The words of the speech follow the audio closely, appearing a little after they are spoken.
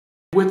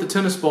With the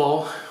tennis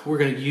ball, we're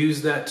going to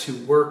use that to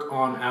work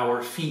on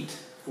our feet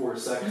for a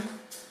second.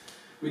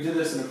 We did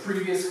this in a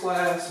previous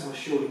class, and we'll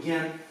show it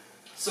again.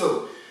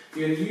 So,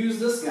 you're going to use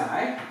this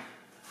guy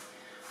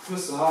to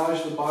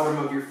massage the bottom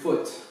of your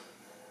foot.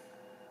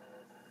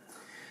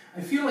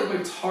 I feel like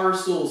my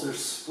tarsals are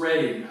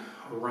spreading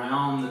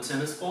around the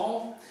tennis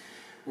ball.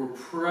 We're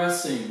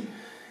pressing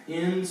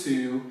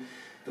into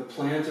the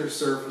plantar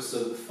surface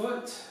of the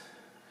foot.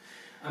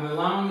 I'm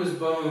allowing those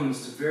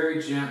bones to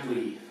very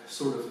gently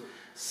sort of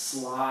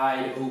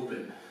slide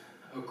open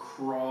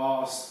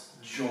across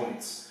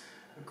joints,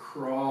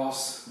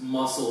 across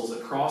muscles,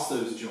 across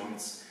those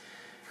joints,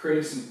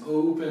 creating some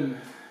open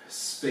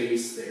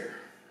space there.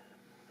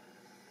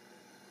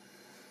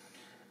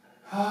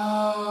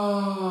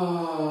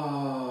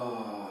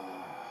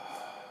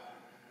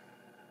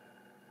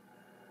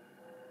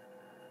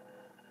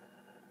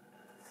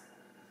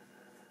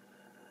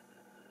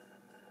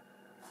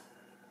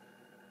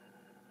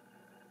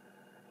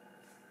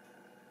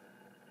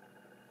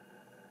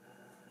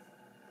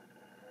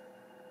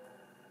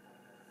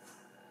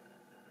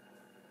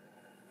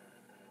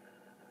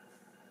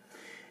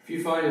 If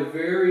you find a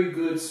very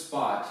good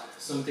spot,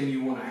 something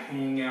you want to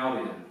hang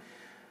out in,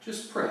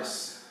 just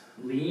press.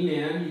 Lean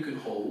in, you can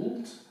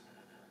hold.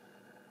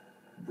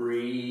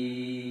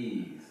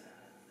 Breathe.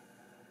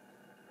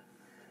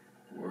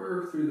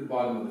 Work through the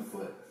bottom of the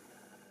foot.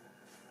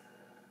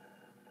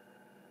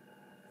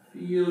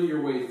 Feel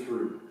your way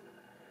through.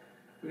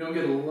 We don't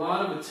get a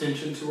lot of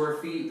attention to our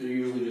feet. They're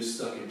usually just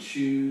stuck in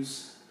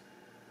shoes.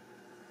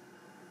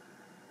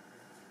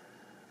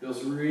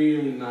 Feels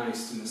really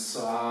nice to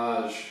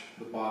massage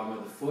the bottom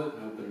of the foot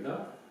and open it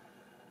up.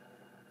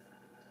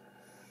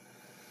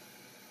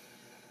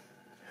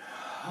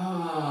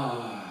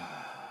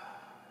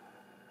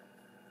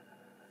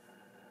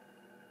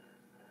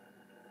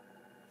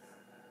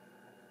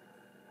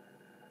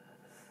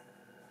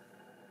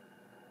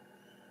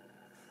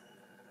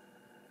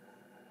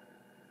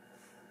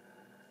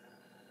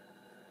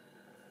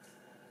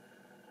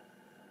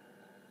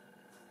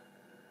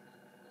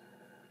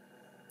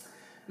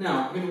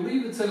 Now, I'm going to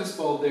leave the tennis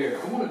ball there.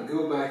 I want to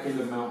go back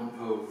into mountain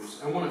pose.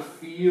 I want to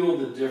feel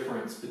the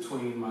difference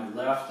between my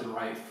left and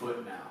right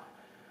foot now.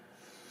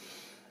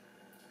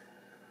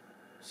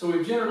 So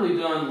we've generally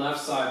done left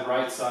side,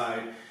 right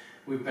side.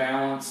 We've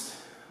balanced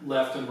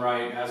left and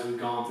right as we've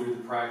gone through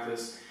the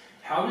practice.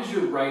 How does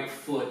your right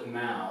foot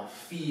now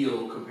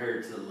feel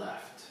compared to the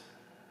left?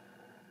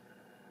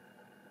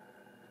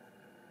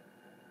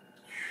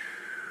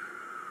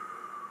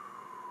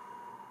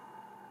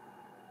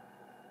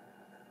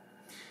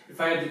 If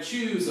I had to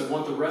choose, I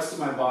want the rest of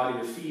my body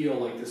to feel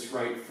like this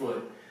right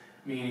foot,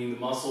 meaning the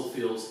muscle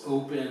feels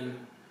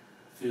open,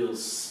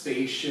 feels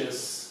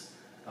spacious,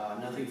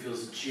 nothing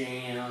feels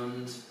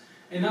jammed.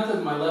 And not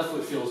that my left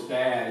foot feels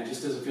bad, it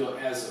just doesn't feel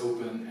as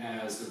open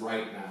as the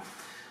right now.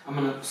 I'm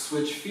going to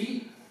switch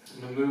feet.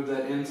 I'm going to move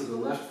that into the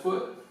left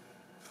foot.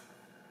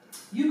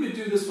 You could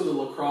do this with a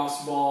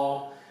lacrosse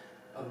ball,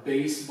 a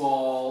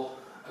baseball,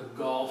 a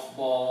golf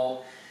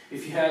ball.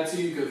 If you had to,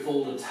 you could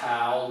fold a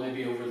towel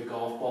maybe over the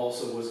golf ball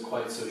so it wasn't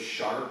quite so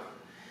sharp.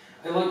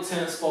 I like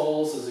tennis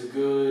balls as a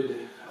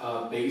good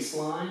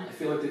baseline. I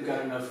feel like they've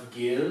got enough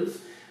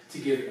give to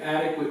give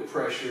adequate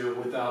pressure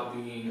without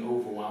being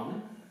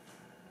overwhelming.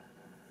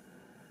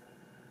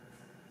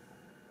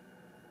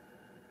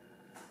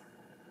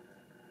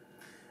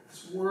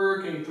 Just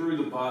working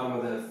through the bottom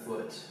of that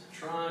foot,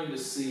 trying to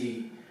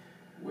see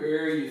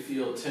where you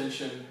feel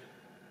tension,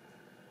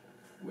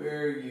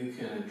 where you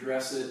can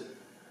address it,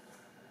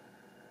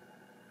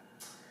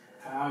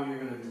 how you're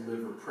going to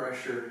deliver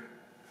pressure.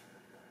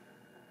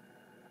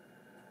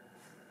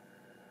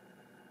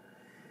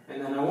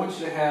 And then I want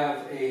you to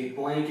have a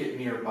blanket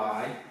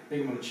nearby. I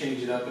think I'm going to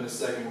change it up in a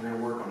second. We're going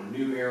to work on a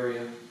new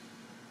area.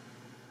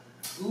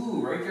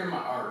 Ooh, right there in my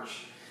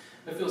arch.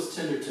 That feels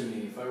tender to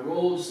me. If I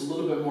roll just a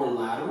little bit more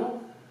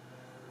lateral,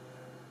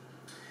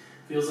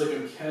 feels like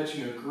I'm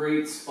catching a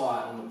great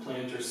spot on the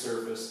plantar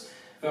surface.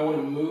 If I want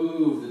to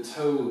move the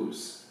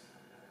toes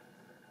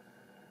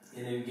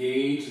and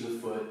engage the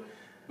foot,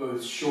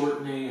 both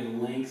shortening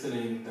and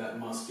lengthening that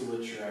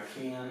musculature, I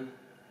can.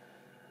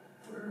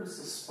 Where is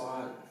the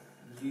spot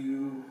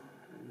you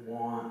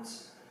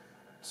want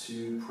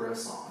to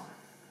press on?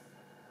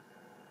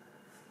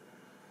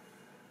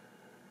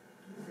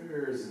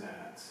 Where is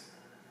that?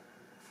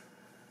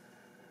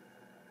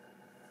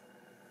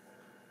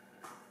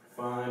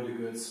 Find a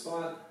good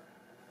spot.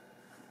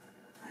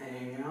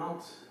 Hang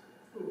out.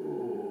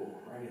 Oh,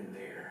 right in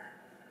there.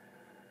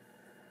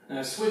 And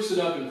I switched it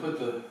up and put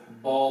the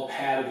ball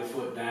pad of the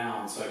foot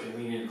down so I can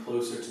lean in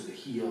closer to the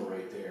heel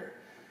right there.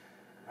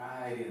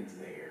 Right in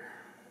there.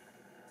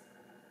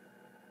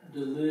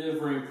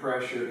 Delivering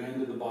pressure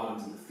into the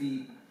bottoms of the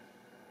feet.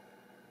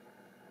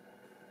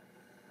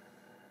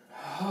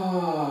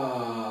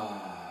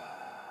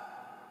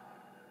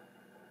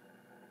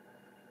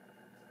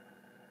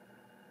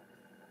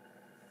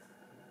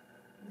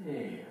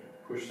 And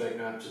push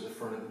that out to the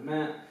front of the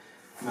mat.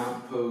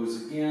 Mountain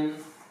pose again.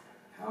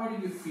 How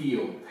do you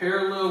feel?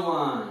 Parallel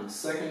line,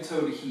 second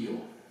toe to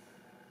heel.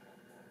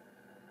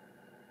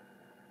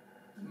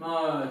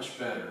 Much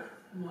better,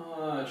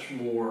 much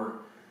more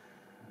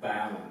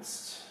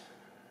balanced.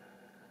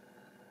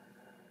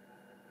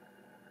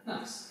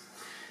 Nice.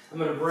 I'm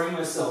going to bring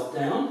myself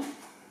down.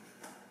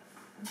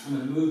 I'm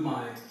going to move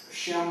my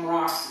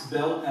shamrock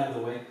belt out of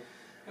the way.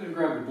 I'm going to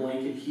grab a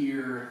blanket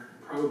here,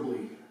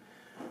 probably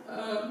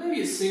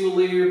maybe a single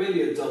layer,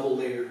 maybe a double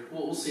layer.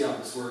 We'll see how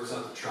this works.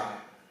 I'll have to try.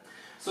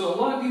 So a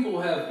lot of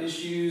people have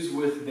issues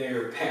with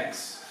their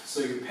pecs.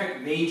 So your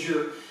pec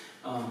major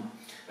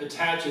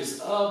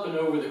attaches up and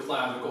over the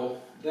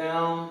clavicle,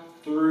 down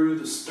through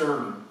the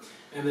sternum.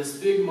 And this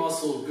big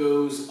muscle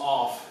goes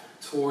off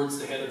towards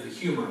the head of the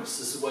humerus.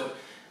 This is what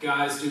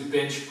guys do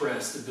bench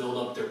press to build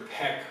up their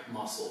pec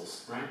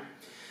muscles, right?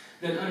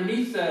 Then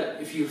underneath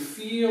that, if you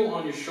feel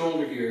on your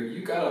shoulder here,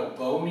 you got a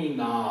bony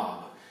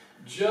knob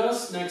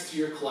just next to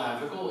your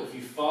clavicle. If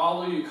you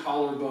follow your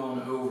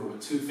collarbone over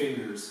with 2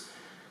 fingers,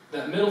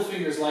 that middle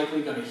finger is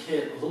likely going to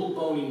hit a little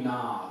bony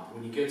knob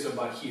when you get to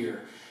about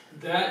here.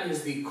 That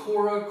is the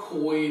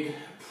coracoid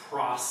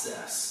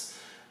process.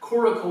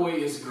 Coracoid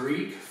is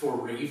Greek for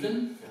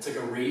raven. It's like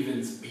a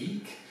raven's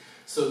beak.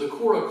 So the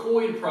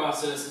coracoid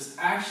process is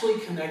actually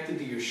connected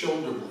to your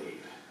shoulder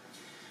blade.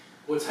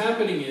 What's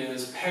happening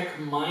is pec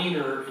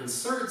minor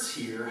inserts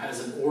here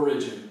has an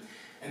origin,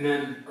 and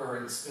then, or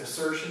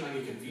insertion, I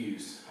get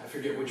confused. I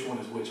forget which one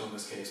is which on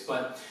this case,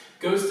 but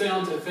goes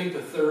down to, I think, the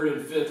 3rd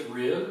and 5th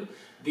rib.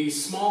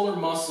 These smaller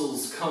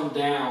muscles come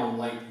down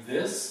like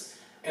this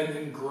and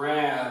then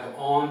grab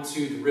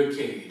onto the rib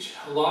cage.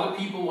 A lot of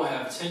people will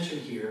have tension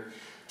here.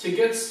 To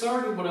get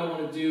started, what I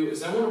want to do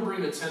is I want to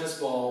bring the tennis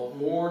ball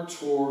more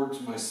towards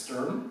my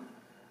sternum.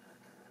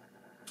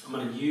 I'm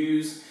going to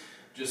use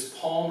just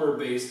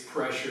palmar-based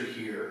pressure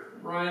here,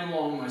 right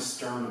along my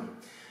sternum.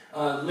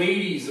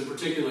 Ladies in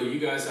particular, you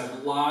guys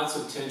have lots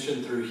of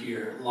tension through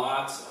here,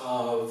 lots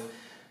of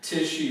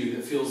tissue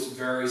that feels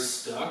very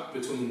stuck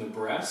between the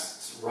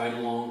breasts, right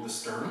along the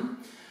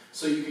sternum.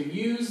 So you can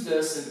use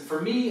this, and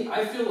for me,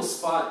 I feel a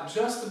spot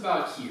just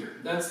about here.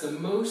 That's the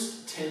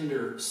most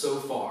tender so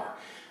far.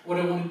 What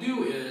I want to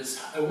do is,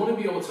 I want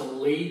to be able to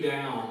lay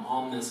down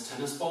on this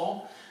tennis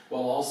ball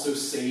while also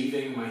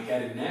saving my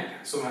head and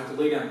neck. So I'm going to have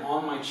to lay down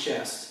on my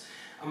chest.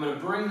 I'm going to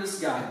bring this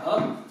guy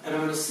up, and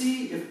I'm going to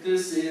see if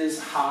this is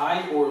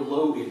high or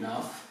low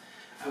enough.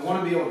 I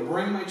want to be able to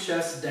bring my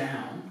chest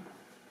down,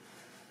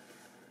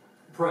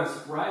 press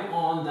right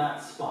on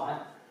that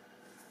spot.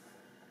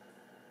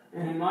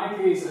 And in my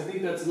case, I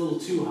think that's a little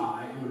too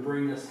high. I'm going to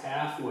bring this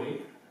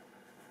halfway.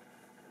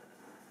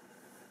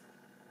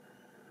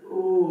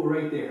 Oh,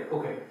 right there.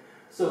 Okay.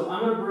 So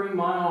I'm going to bring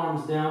my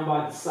arms down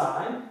by the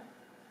side.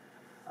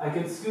 I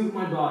can scoop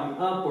my body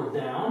up or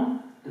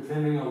down,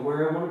 depending on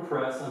where I want to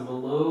press. I'm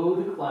below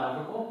the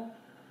clavicle.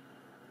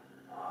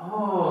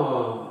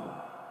 Oh.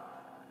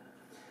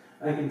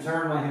 I can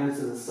turn my head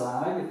to the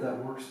side if that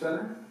works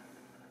better.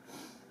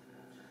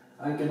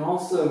 I can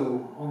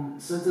also,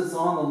 since it's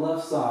on the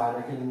left side,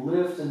 I can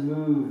lift and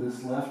move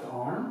this left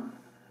arm.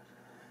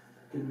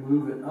 I can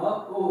move it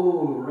up.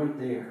 Oh, right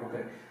there.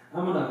 Okay.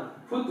 I'm going to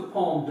put the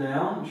palm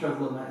down and try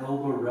to let my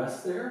elbow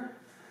rest there.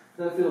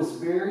 That feels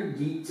very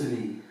deep to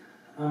me.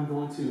 I'm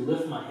going to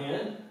lift my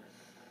head,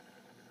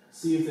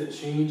 see if that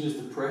changes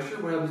the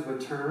pressure. What happens if I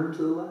turn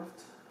to the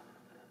left?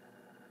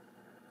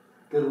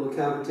 Get a little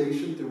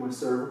cavitation through my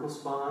cervical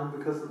spine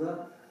because of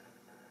that.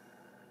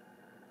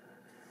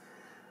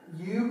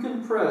 You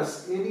can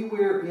press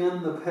anywhere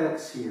in the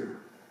pecs here,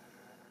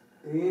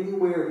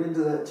 anywhere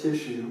into that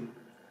tissue.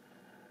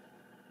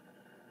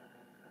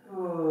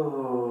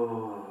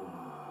 Oh.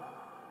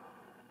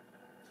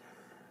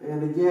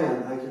 And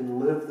again, I can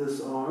lift this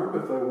arm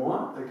if I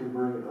want. I can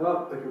bring it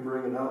up. I can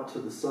bring it out to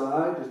the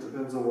side. Just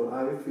depends on what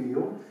I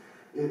feel.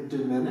 It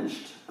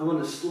diminished. I'm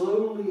going to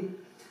slowly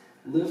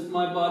lift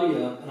my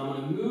body up, and I'm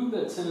going to move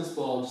that tennis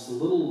ball just a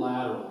little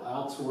lateral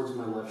out towards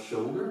my left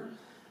shoulder.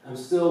 I'm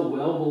still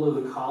well below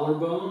the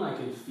collarbone. I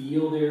can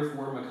feel there for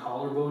where my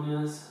collarbone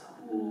is.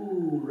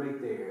 Ooh, right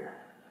there.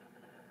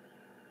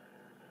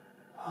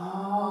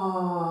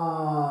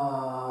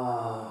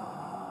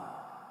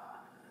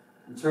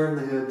 And turn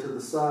the head to the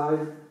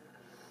side.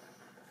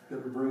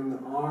 Going to bring the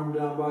arm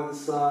down by the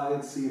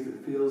side, see if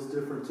it feels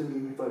different to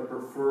me, if I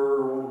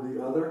prefer one or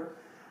the other.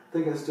 I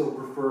think I still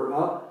prefer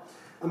up.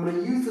 I'm going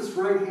to use this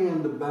right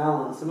hand to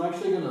balance. I'm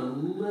actually going to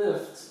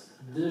lift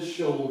this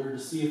shoulder to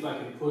see if I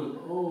can put a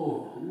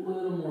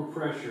little more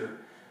pressure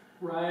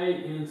right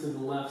into the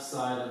left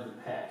side of the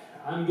pec.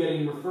 I'm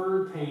getting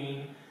referred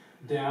pain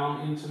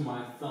down into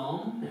my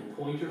thumb and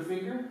pointer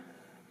finger.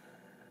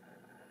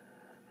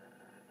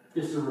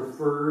 Just a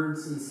referred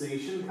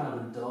sensation, kind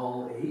of a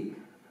dull ache.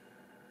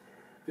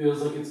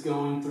 Feels like it's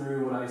going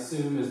through what I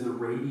assume is the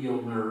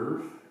radial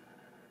nerve.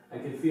 I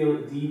can feel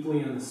it deeply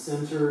in the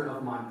center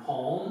of my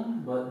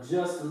palm, but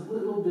just a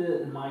little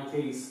bit, in my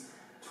case,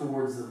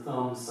 towards the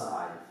thumb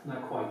side,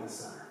 not quite the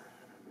center.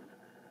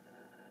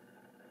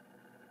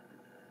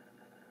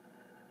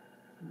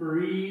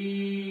 Breathe.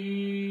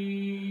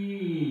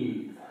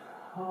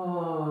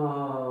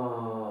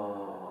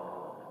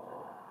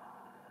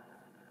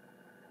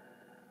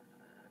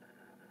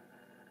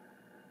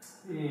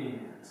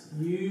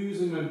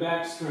 using my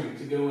back strength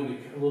to go into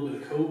a little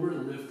bit of cobra to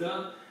lift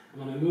up. I'm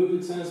going to move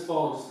the tennis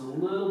ball just a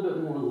little bit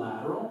more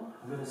lateral.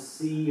 I'm going to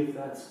see if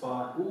that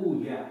spot,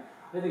 ooh, yeah,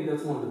 I think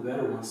that's one of the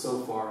better ones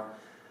so far.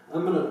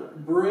 I'm going to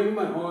bring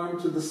my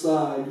arm to the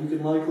side. You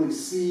can likely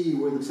see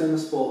where the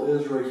tennis ball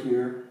is right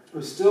here.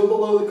 I'm still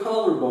below the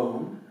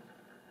collarbone.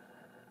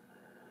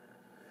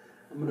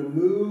 I'm going to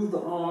move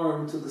the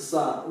arm to the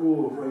side.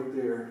 Ooh, right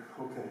there.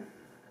 Okay.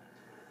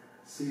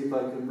 See if I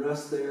can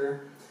rest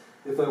there.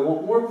 If I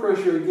want more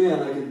pressure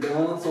again, I can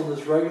balance on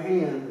this right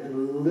hand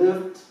and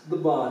lift the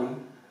body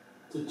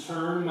to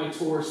turn my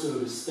torso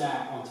to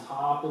stack on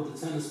top of the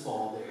tennis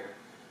ball there.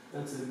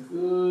 That's a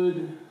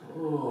good,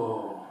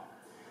 oh.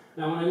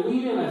 Now when I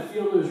lean in, I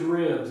feel those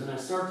ribs, and I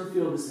start to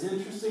feel this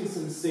interesting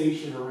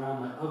sensation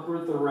around my upper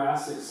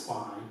thoracic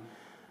spine,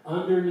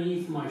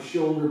 underneath my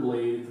shoulder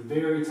blade at the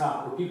very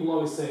top, where people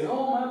always say,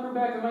 oh, my upper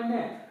back and my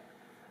neck.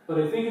 But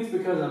I think it's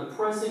because I'm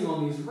pressing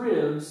on these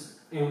ribs,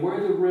 and where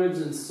the ribs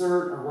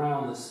insert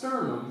around the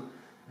sternum,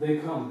 they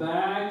come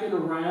back and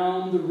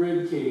around the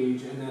rib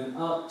cage and then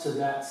up to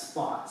that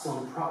spot.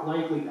 So I'm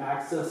likely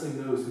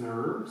accessing those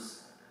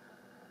nerves.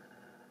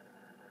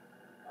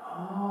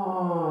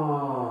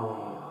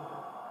 Oh.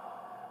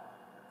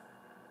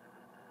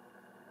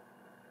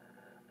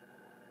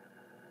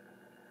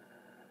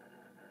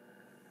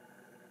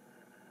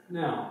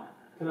 Now,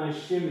 can I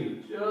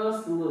shimmy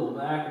just a little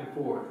back and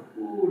forth?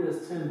 Ooh,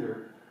 that's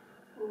tender.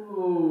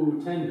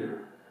 Ooh,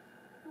 tender.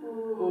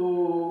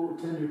 Ooh,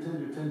 tender,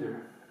 tender,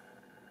 tender.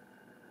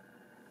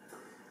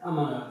 I'm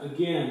going to,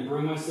 again,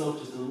 bring myself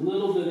just a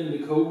little bit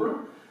into cobra.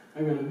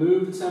 I'm going to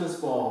move the tennis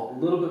ball a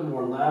little bit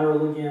more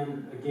lateral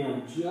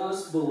again,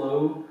 just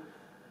below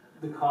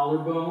the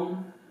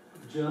collarbone,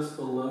 just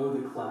below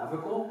the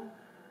clavicle.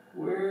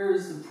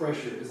 Where's the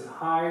pressure? Is it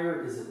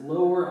higher? Is it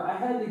lower? I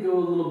had to go a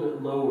little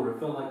bit lower. It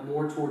felt like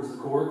more towards the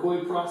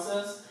coracoid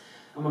process.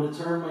 I'm going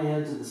to turn my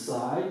head to the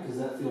side because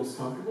that feels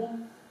comfortable.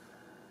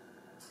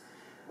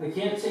 I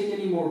can't take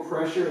any more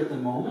pressure at the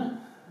moment,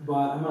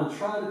 but I'm going to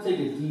try to take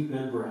a deep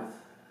in-breath.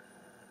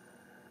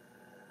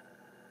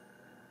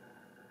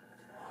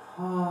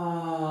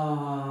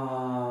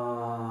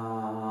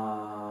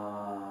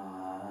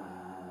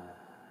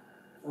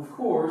 Of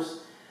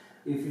course,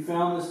 if you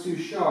found this too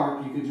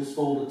sharp, you could just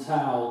fold a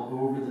towel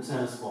over the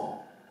tennis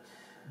ball.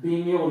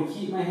 Being able to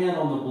keep my head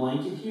on the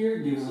blanket here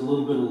gives a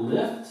little bit of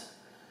lift,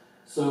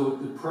 so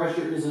the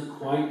pressure isn't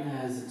quite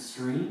as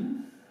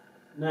extreme.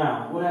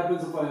 Now, what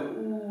happens if I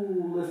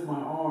lift my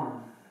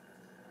arm?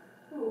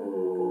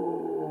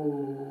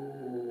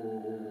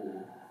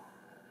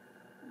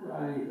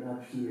 Right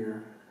up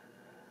here.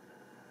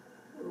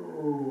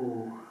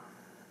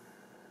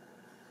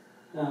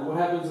 Now, what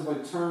happens if I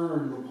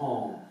turn the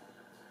palm?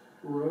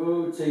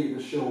 Rotate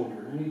the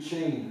shoulder. Any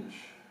change?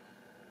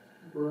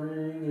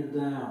 Bring it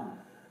down.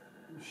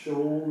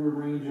 Shoulder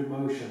range of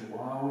motion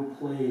while we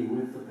play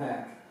with the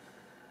pec.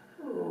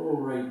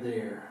 Right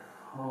there.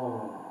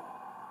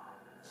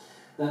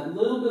 That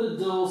little bit of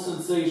dull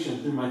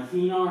sensation through my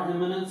thenar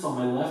eminence on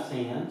my left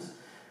hand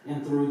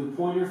and through the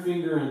pointer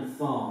finger and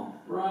thumb.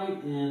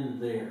 Right in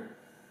there.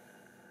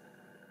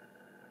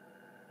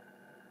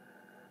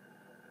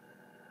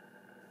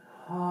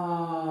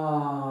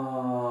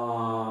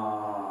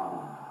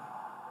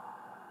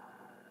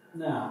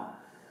 Now,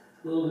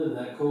 a little bit of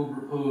that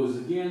cobra pose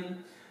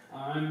again.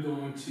 I'm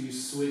going to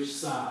switch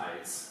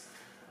sides.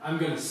 I'm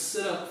going to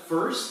sit up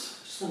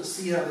first. Just want to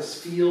see how this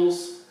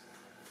feels.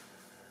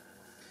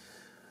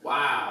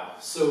 Wow.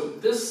 So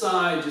this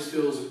side just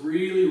feels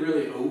really,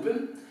 really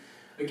open.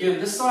 Again,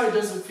 this side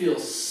doesn't feel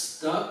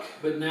stuck,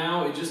 but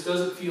now it just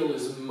doesn't feel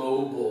as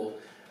mobile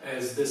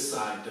as this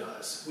side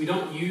does. We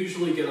don't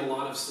usually get a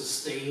lot of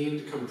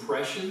sustained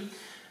compression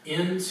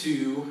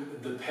into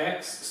the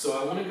pecs, so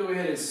I want to go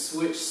ahead and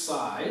switch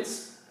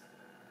sides.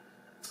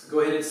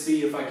 Go ahead and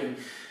see if I can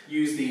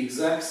use the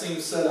exact same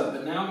setup,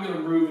 but now I'm going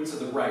to move into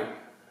the right.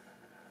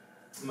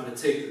 I'm going to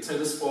take the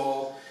tennis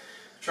ball,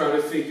 try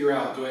to figure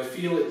out, do I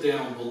feel it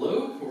down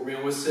below, where we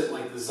almost hit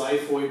like the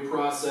xiphoid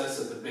process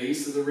at the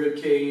base of the rib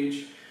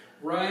cage,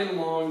 right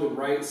along the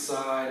right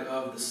side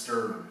of the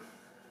sternum.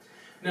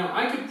 Now,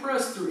 I could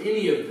press through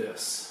any of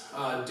this.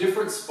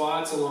 Different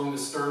spots along the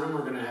sternum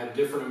are going to have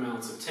different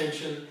amounts of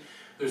tension.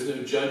 There's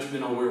no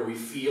judgment on where we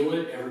feel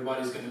it.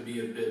 Everybody's going to be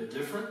a bit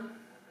different.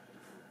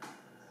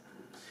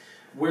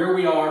 Where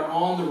we are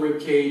on the rib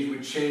cage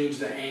would change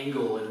the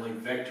angle and like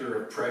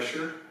vector of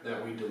pressure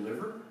that we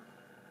deliver.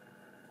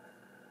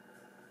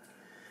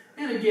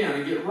 And again,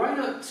 I get right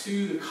up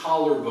to the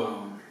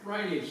collarbone,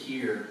 right in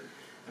here,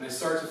 and I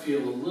start to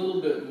feel a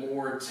little bit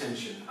more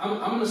tension. I'm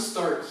going to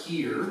start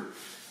here.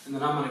 And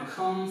then I'm going to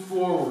come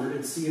forward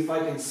and see if I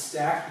can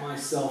stack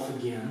myself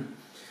again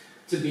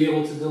to be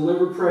able to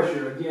deliver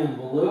pressure, again,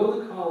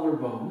 below the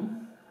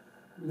collarbone.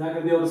 I'm not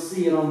going to be able to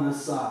see it on this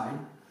side.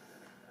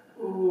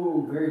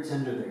 Oh, very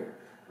tender there.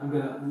 I'm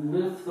going to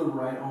lift the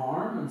right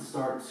arm and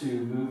start to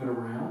move it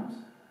around.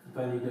 If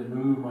I need to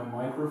move my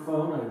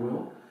microphone, I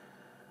will.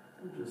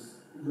 I'll just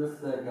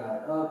lift that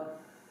guy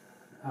up,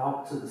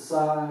 out to the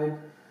side,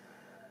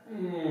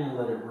 And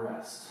let it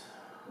rest.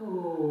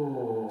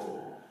 Oh.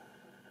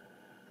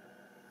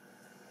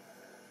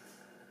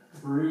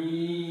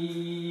 Breathe.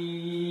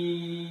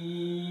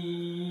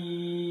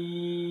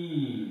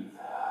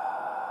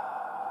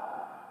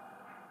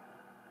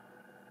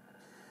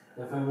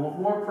 If I want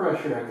more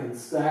pressure, I can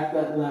stack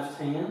that left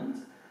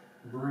hand.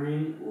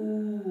 Bring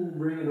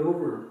it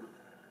over.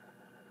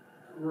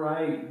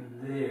 Right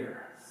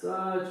there.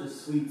 Such a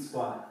sweet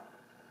spot.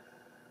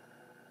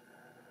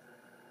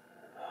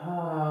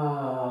 Oh.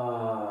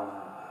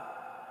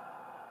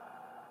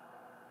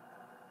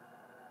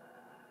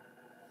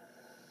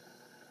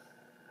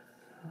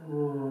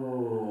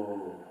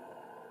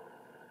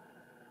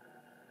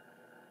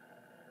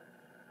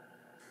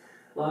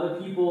 A lot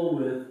of people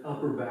with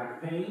upper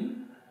back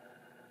pain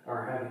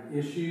are having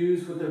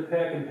issues with their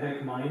pec and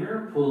pec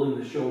minor, pulling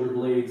the shoulder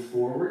blades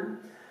forward.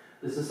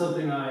 This is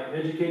something I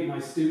educate my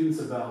students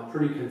about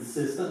pretty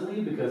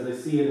consistently because I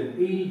see it in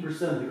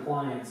 80% of the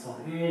clients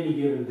on any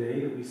given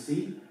day that we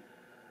see.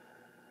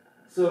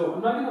 So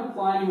I'm not going to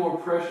apply any more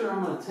pressure.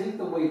 I'm going to take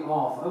the weight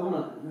off. I want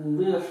to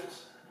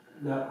lift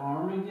that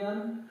arm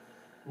again.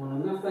 When I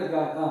lift that guy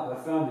up, I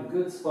found a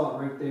good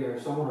spot right there.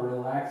 So I want to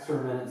relax for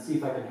a minute and see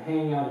if I can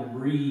hang out and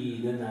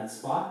breathe in that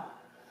spot.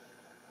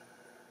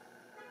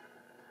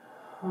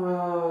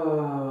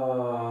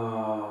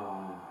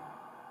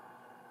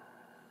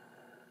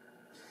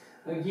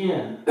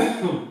 Again,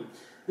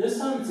 this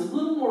time it's a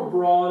little more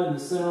broad in the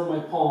center of my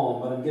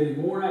palm, but I'm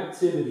getting more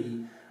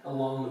activity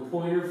along the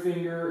pointer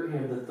finger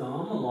and the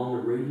thumb, along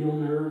the radial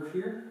nerve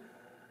here.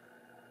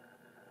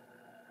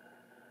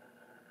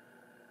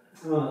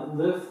 I'm going to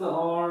lift the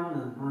arm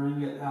and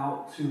bring it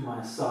out to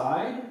my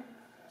side.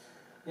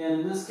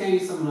 And in this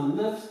case, I'm going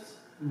to lift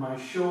my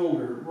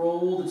shoulder,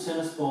 roll the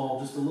tennis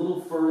ball just a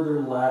little further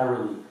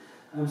laterally.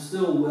 I'm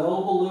still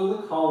well below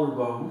the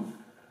collarbone.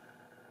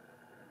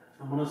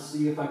 I'm going to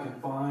see if I can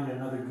find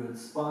another good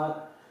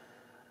spot.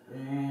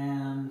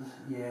 And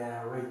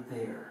yeah, right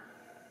there.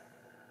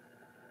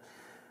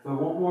 If I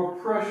want more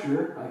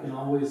pressure, I can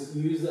always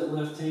use that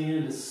left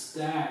hand to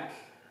stack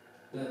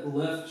that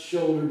left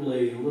shoulder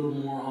blade a little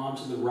more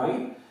onto the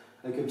right.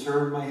 I can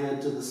turn my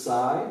head to the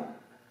side,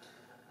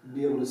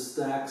 be able to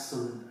stack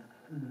some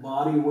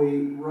body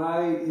weight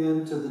right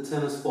into the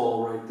tennis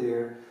ball right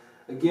there.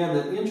 Again,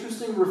 that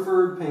interesting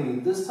referred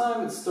pain. This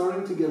time it's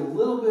starting to get a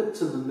little bit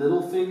to the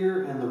middle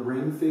finger and the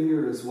ring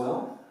finger as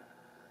well.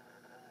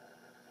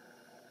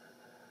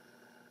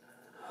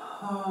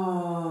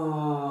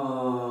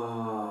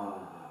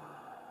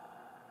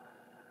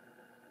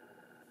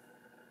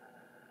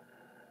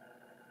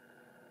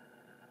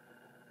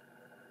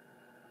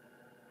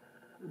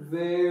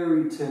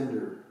 Very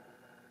tender,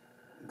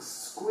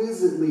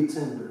 exquisitely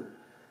tender.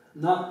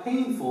 Not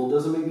painful,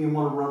 doesn't make me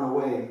want to run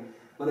away,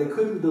 but I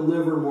couldn't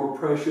deliver more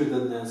pressure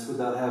than this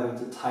without having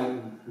to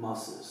tighten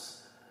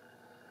muscles.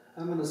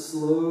 I'm going to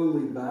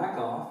slowly back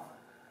off.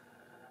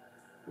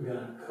 I'm going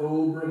to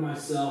cobra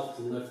myself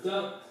to lift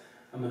up.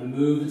 I'm going to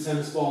move the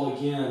tennis ball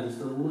again,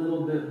 just a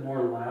little bit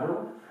more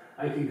lateral.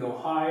 I can go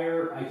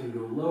higher, I can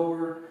go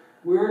lower.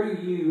 Where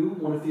do you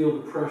want to feel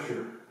the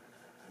pressure?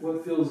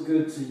 What feels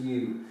good to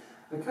you?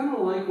 I kind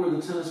of like where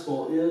the tennis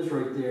ball is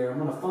right there. I'm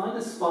going to find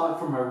a spot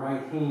for my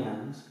right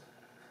hand,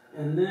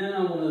 and then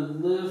I'm going to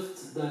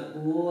lift that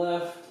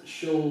left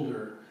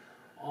shoulder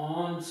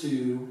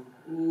onto,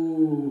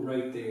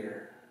 right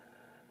there.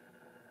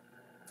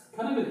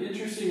 Kind of an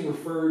interesting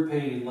referred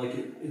pain, like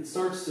it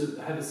starts to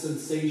have a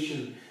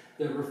sensation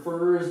that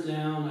refers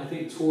down, I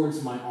think,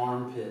 towards my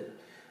armpit.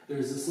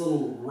 There's this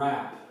little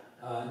wrap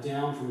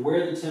down from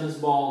where the tennis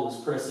ball is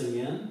pressing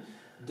in,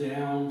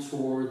 down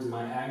towards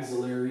my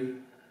axillary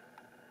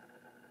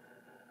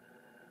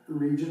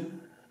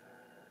region.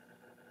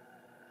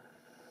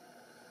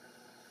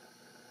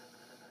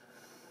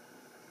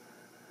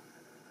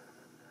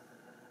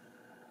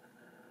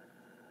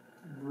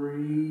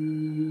 Breathe.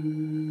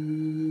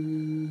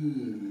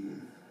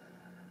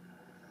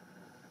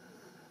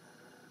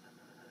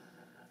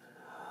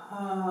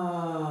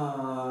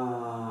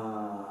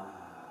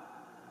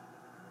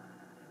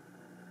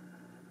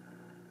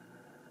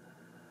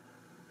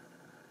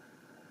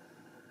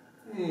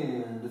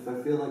 And if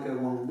I feel like I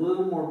want a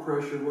little more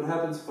pressure, what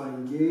happens if I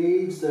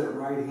engage that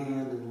right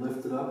hand and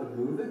lift it up and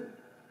move it?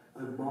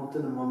 I bumped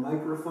into my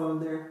microphone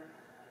there.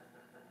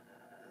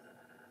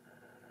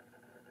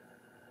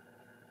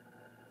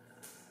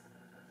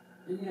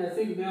 And yeah, I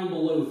think down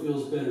below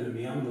feels better to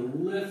me. I'm going to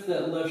lift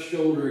that left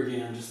shoulder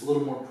again, just a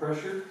little more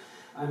pressure.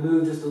 I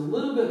moved just a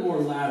little bit more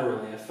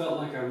laterally. I felt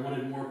like I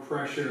wanted more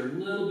pressure, a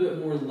little bit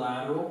more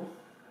lateral,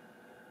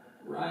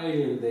 right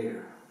in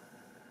there.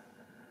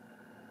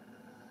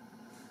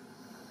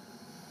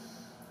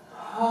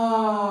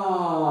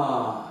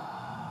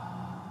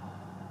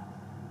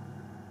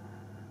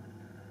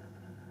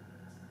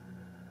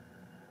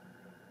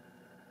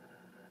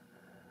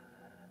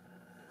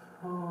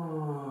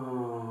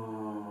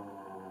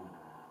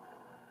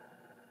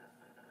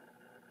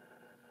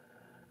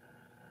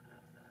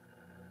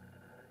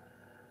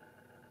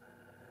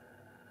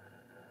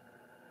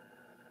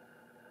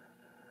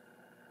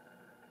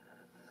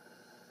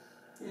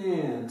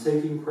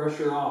 taking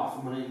pressure off.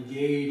 I'm going to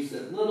engage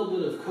that little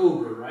bit of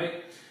cobra,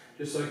 right?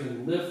 Just so I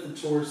can lift the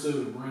torso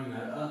to bring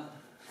that up.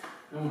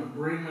 I want to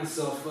bring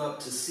myself up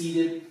to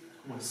seated.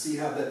 I want to see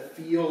how that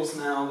feels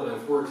now that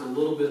I've worked a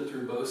little bit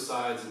through both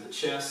sides of the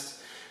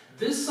chest.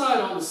 This side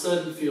all of a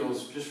sudden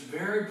feels just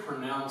very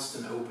pronounced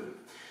and open.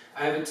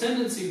 I have a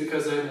tendency,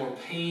 because I have more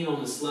pain on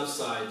this left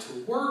side, to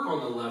work on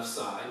the left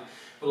side,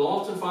 but I'll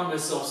often find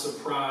myself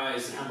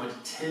surprised at how much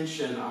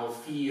tension I'll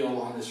feel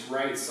on this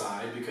right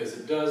side because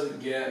it doesn't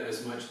get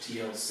as much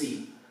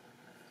TLC.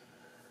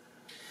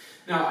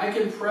 Now I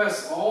can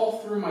press all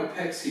through my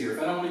pecs here.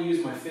 If I don't want to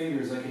use my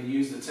fingers, I can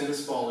use the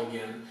tennis ball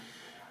again.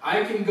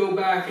 I can go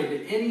back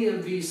into any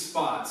of these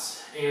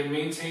spots and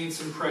maintain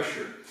some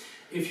pressure.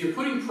 If you're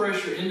putting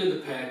pressure into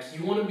the pec,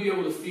 you want to be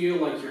able to feel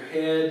like your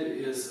head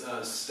is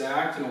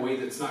stacked in a way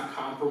that's not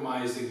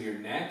compromising your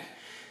neck.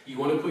 You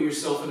want to put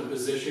yourself in a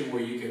position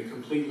where you can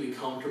completely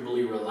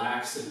comfortably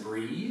relax and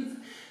breathe.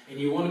 And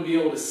you want to be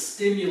able to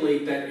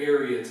stimulate that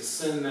area to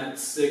send that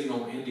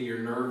signal into your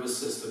nervous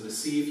system to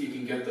see if you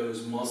can get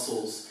those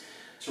muscles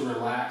to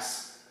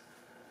relax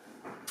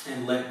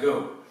and let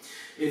go.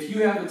 If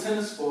you have a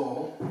tennis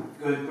ball,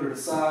 go ahead and put it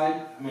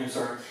aside.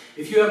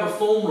 If you have a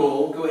foam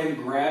roll, go ahead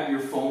and grab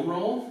your foam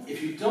roll.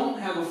 If you don't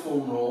have a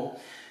foam roll,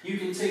 you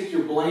can take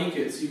your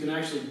blankets. You can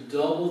actually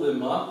double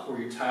them up, or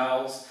your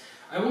towels.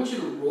 I want you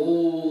to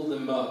roll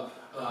them up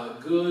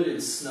good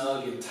and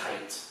snug and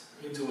tight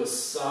into a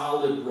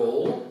solid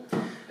roll.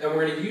 And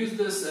we're going to use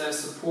this as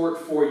support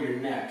for your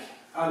neck.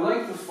 I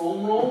like the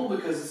foam roll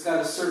because it's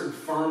got a certain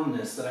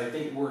firmness that I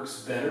think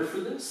works better for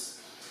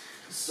this.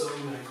 So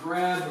I'm going to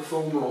grab the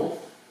foam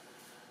roll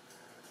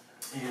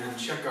and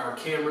check our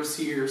cameras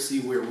here,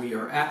 see where we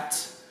are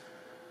at.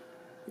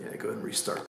 Yeah, go ahead and restart.